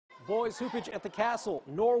Boys hoopage at the Castle.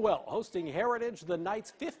 Norwell hosting Heritage. The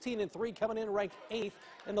Knights 15-3 coming in ranked 8th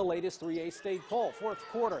in the latest 3A state poll. Fourth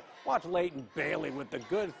quarter. Watch Leighton Bailey with the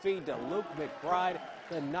good feed to Luke McBride.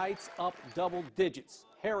 The Knights up double digits.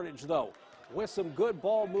 Heritage, though, with some good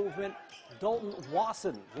ball movement. Dalton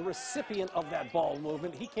Wasson, the recipient of that ball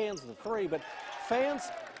movement. He cans the three, but fans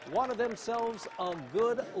wanted themselves a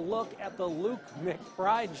good look at the Luke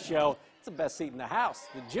McBride show. It's the best seat in the house,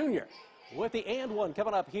 the junior. With the and one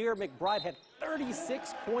coming up here, McBride had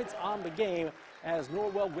 36 points on the game as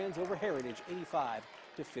Norwell wins over Heritage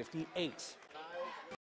 85-58.